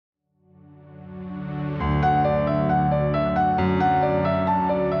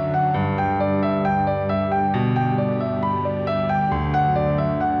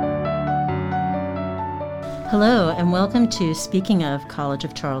and welcome to Speaking of College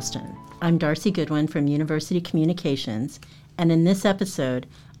of Charleston. I'm Darcy Goodwin from University Communications, and in this episode,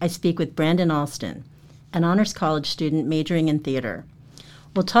 I speak with Brandon Alston, an honors college student majoring in theater.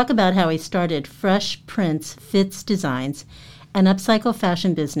 We'll talk about how he started Fresh Prints Fits Designs, an upcycle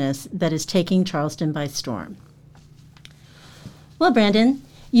fashion business that is taking Charleston by storm. Well, Brandon,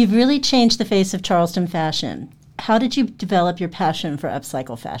 you've really changed the face of Charleston fashion. How did you develop your passion for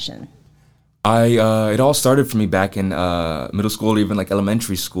upcycle fashion? It all started for me back in middle school or even like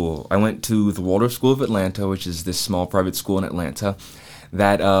elementary school. I went to the Waldorf School of Atlanta, which is this small private school in Atlanta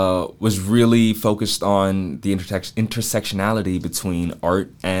that was really focused on the intersectionality between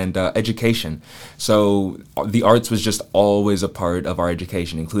art and education. So the arts was just always a part of our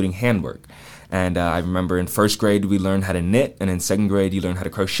education, including handwork. And I remember in first grade, we learned how to knit, and in second grade, you learn how to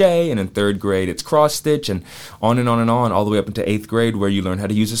crochet, and in third grade, it's cross stitch, and on and on and on, all the way up into eighth grade, where you learn how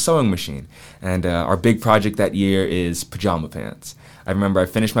to use a sewing machine. And our big project that year is pajama pants. I remember I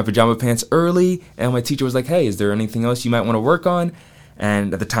finished my pajama pants early, and my teacher was like, hey, is there anything else you might want to work on?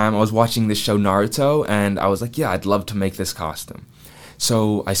 And at the time, I was watching this show Naruto, and I was like, yeah, I'd love to make this costume.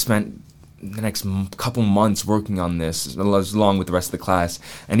 So I spent the next couple months working on this along with the rest of the class,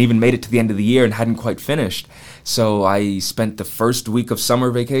 and even made it to the end of the year and hadn't quite finished. So I spent the first week of summer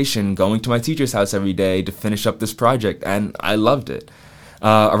vacation going to my teacher's house every day to finish up this project, and I loved it.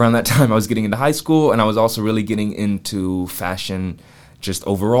 Around that time, I was getting into high school, and I was also really getting into fashion just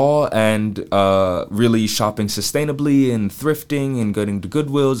overall, and really shopping sustainably and thrifting and going to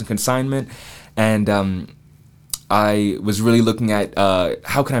Goodwills and consignment. And I was really looking at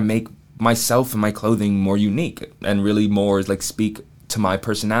how can I make myself and my clothing more unique and really more like speak to my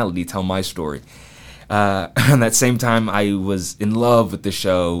personality, tell my story. Around that same time, I was in love with the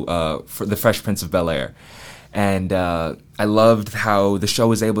show for The Fresh Prince of Bel-Air. And I loved how the show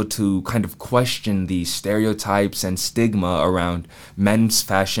was able to kind of question the stereotypes and stigma around men's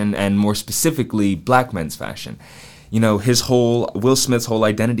fashion, and more specifically, black men's fashion. You know, Will Smith's whole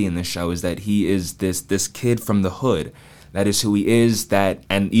identity in this show is that he is this kid from the hood. That is who he is,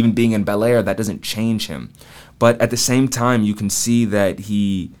 and even being in Bel-Air, that doesn't change him. But at the same time, you can see that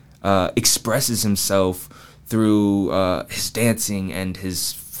he expresses himself through his dancing and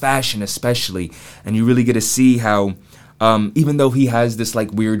his fashion especially. And you really get to see how, even though he has this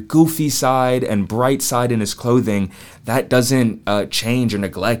like weird goofy side and bright side in his clothing, that doesn't change or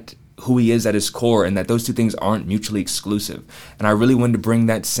neglect who he is at his core, and that those two things aren't mutually exclusive. And I really wanted to bring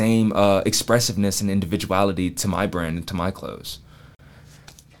that same expressiveness and individuality to my brand and to my clothes.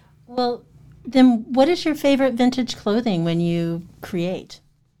 Well, then what is your favorite vintage clothing when you create?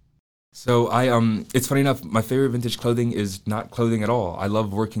 So it's funny enough, my favorite vintage clothing is not clothing at all. I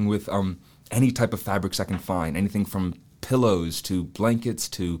love working with any type of fabrics I can find, anything from pillows to blankets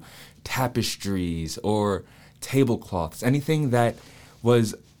to tapestries or tablecloths, anything that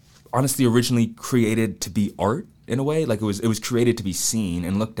was honestly originally created to be art in a way. Like it was created to be seen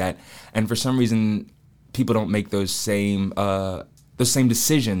and looked at, and for some reason people don't make those same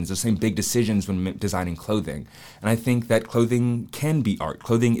decisions, those same big decisions when designing clothing. And I think that clothing can be art.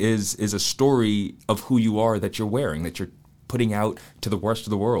 Clothing is a story of who you are that you're wearing, that you're putting out to the rest of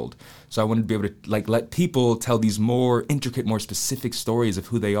the world. So I wanted to be able to like let people tell these more intricate, more specific stories of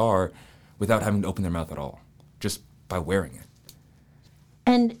who they are without having to open their mouth at all, just by wearing it.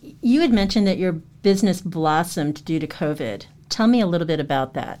 And you had mentioned that your business blossomed due to COVID. Tell me a little bit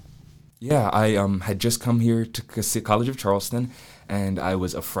about that. Yeah, I had just come here to College of Charleston, and I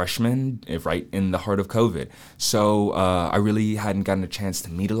was a freshman right in the heart of COVID. So I really hadn't gotten a chance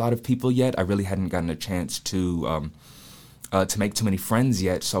to meet a lot of people yet. I really hadn't gotten a chance to make too many friends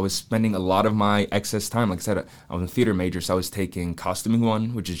yet. So I was spending a lot of my excess time. Like I said, I was a theater major, so I was taking costuming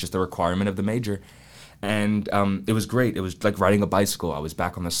 1, which is just a requirement of the major. And it was great. It was like riding a bicycle. I was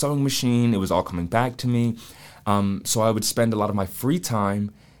back on the sewing machine. It was all coming back to me. So I would spend a lot of my free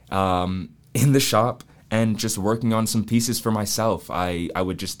time in the shop and just working on some pieces for myself. I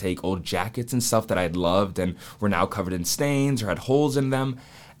would just take old jackets and stuff that I had loved and were now covered in stains or had holes in them.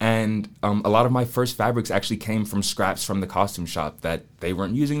 And a lot of my first fabrics actually came from scraps from the costume shop that they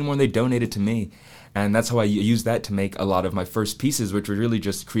weren't using anymore, and they donated to me. And that's how I used that to make a lot of my first pieces, which were really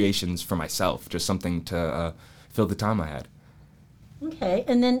just creations for myself, just something to fill the time I had. Okay,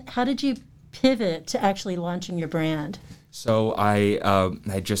 and then how did you pivot to actually launching your brand? So I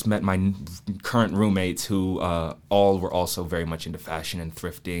had just met my current roommates who all were also very much into fashion and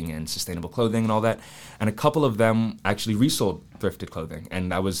thrifting and sustainable clothing and all that. And a couple of them actually resold thrifted clothing.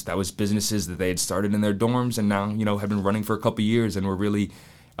 And that was businesses that they had started in their dorms and now, had been running for a couple of years and were really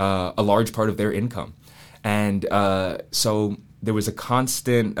a large part of their income. And so there was a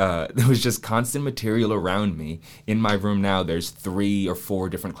constant, there was just constant material around me. In my room now, there's 3 or 4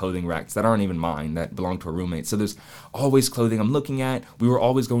 different clothing racks that aren't even mine, that belong to a roommate. So there's always clothing I'm looking at. We were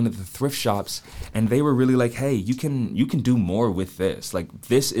always going to the thrift shops, and they were really like, hey, you can do more with this. Like,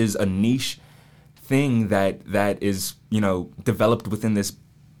 this is a niche thing that is, developed within this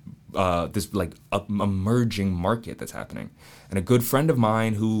emerging market that's happening. And a good friend of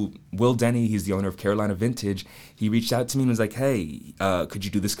mine, Will Denny, he's the owner of Carolina Vintage, he reached out to me and was like, hey, could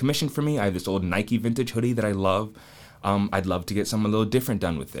you do this commission for me? I have this old Nike vintage hoodie that I love. I'd love to get something a little different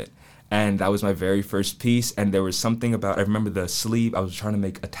done with it. And that was my very first piece. And there was something about, I remember the sleeve, I was trying to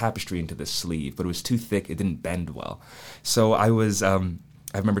make a tapestry into this sleeve, but it was too thick, it didn't bend well. So I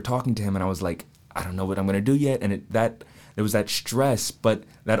remember talking to him and I was like, I don't know what I'm going to do yet. And there was that stress, but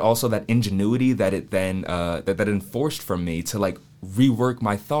that ingenuity that it then that enforced from me to like rework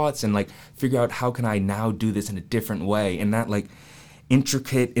my thoughts and like figure out how can I now do this in a different way. And that like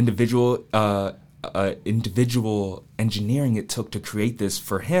intricate individual engineering it took to create this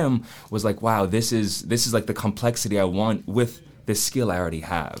for him was like, wow, this is like the complexity I want with this skill I already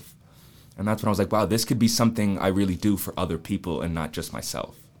have. And that's when I was like, wow, this could be something I really do for other people and not just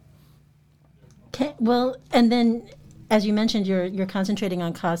myself. Okay, well, and then as you mentioned, you're concentrating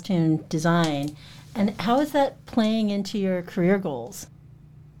on costume design, and how is that playing into your career goals?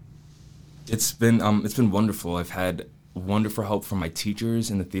 It's been wonderful. I've had wonderful help from my teachers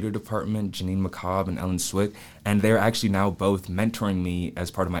in the theater department, Janine McCobb and Ellen Swick, and they're actually now both mentoring me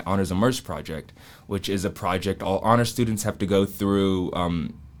as part of my Honors Immerse project, which is a project all honor students have to go through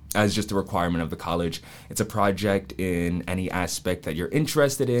as just a requirement of the college. It's a project in any aspect that you're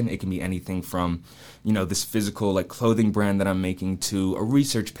interested in. It can be anything from, this physical like clothing brand that I'm making to a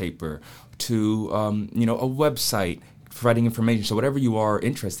research paper to, a website providing information. So whatever you are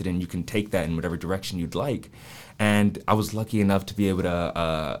interested in, you can take that in whatever direction you'd like. And I was lucky enough to be able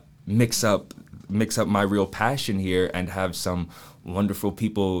to mix up my real passion here and have some wonderful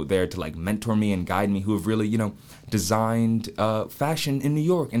people there to like mentor me and guide me who have really, designed fashion in New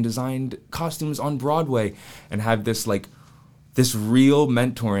York and designed costumes on Broadway and have this real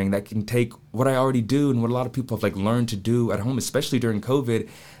mentoring that can take what I already do and what a lot of people have like learned to do at home, especially during COVID,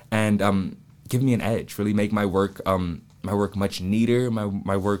 and give me an edge, really make my work much neater,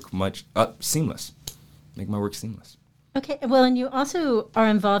 my work much seamless, make my work seamless. Okay, well, and you also are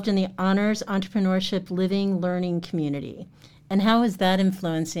involved in the Honors Entrepreneurship Living Learning community. And how is that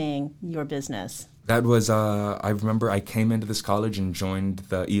influencing your business? That was, I remember I came into this college and joined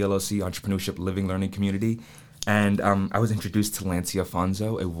the ELOC Entrepreneurship Living Learning community. And I was introduced to Lancy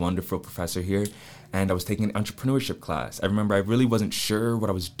Afonso, a wonderful professor here. And I was taking an entrepreneurship class. I remember I really wasn't sure what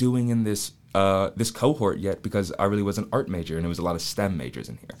I was doing in this cohort yet because I really was an art major and there was a lot of STEM majors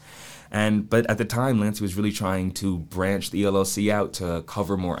in here. But at the time, Lancy was really trying to branch the ELLC out to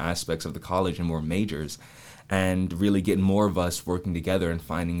cover more aspects of the college and more majors and really get more of us working together and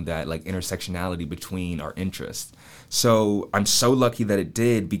finding that like intersectionality between our interests. So I'm so lucky that it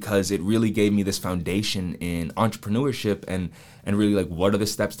did because it really gave me this foundation in entrepreneurship and really like what are the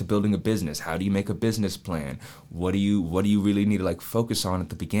steps to building a business? How do you make a business plan? What do you really need to like focus on at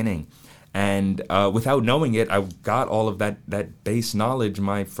the beginning? And without knowing it, I got all of that base knowledge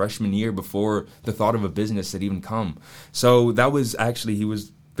my freshman year before the thought of a business had even come. So that was actually, he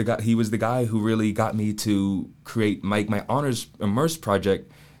was the guy who really got me to create my Honors Immerse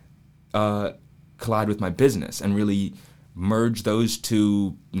project collide with my business and really merge those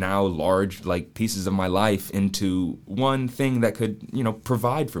two now large like pieces of my life into one thing that could,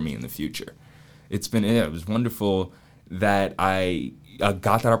 provide for me in the future. It was wonderful that I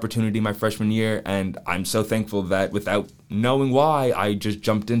got that opportunity my freshman year, and I'm so thankful that without knowing why, I just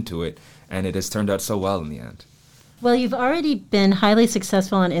jumped into it, and it has turned out so well in the end. Well, you've already been highly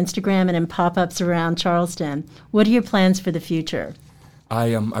successful on Instagram and in pop-ups around Charleston. What are your plans for the future?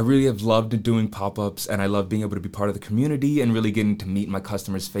 I really have loved doing pop-ups, and I love being able to be part of the community and really getting to meet my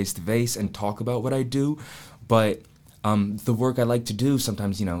customers face-to-face and talk about what I do. But the work I like to do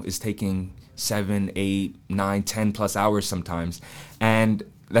sometimes, is taking 7, 8, 9, 10 plus hours sometimes. And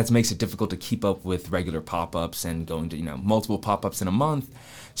that makes it difficult to keep up with regular pop-ups and going to, multiple pop-ups in a month.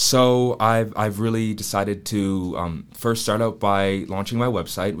 So I've really decided to first start out by launching my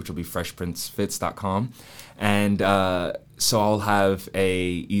website, which will be freshprincefits.com. And so I'll have a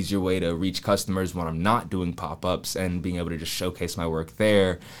easier way to reach customers when I'm not doing pop-ups and being able to just showcase my work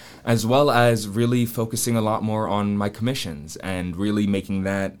there, as well as really focusing a lot more on my commissions and really making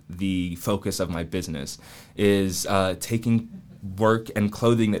that the focus of my business is taking work and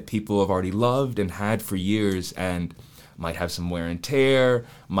clothing that people have already loved and had for years and might have some wear and tear,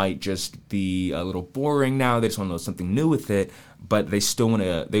 might just be a little boring now, they just want to know something new with it, but they still want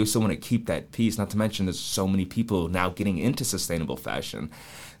to keep that piece. Not to mention, there's so many people now getting into sustainable fashion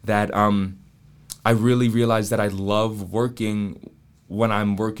that I really realized that I love working when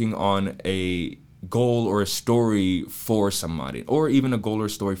I'm working on a goal or a story for somebody, or even a goal or a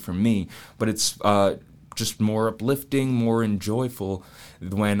story for me. But it's just more uplifting, more enjoyable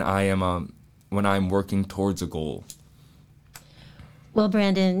when I'm working towards a goal. Well,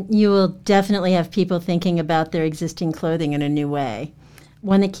 Brandon, you will definitely have people thinking about their existing clothing in a new way,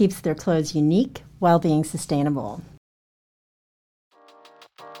 one that keeps their clothes unique while being sustainable.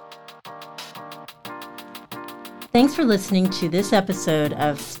 Thanks for listening to this episode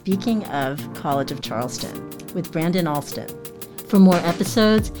of Speaking of College of Charleston with Brandon Alston. For more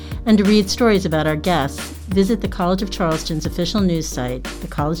episodes and to read stories about our guests, visit the College of Charleston's official news site, The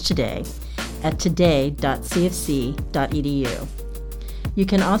College Today, at today.cofc.edu. You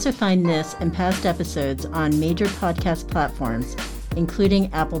can also find this and past episodes on major podcast platforms,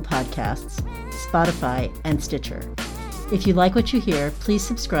 including Apple Podcasts, Spotify, and Stitcher. If you like what you hear, please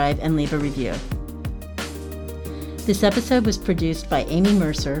subscribe and leave a review. This episode was produced by Amy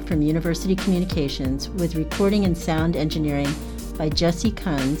Mercer from University Communications with recording and sound engineering by Jesse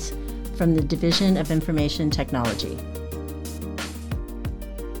Kunz from the Division of Information Technology.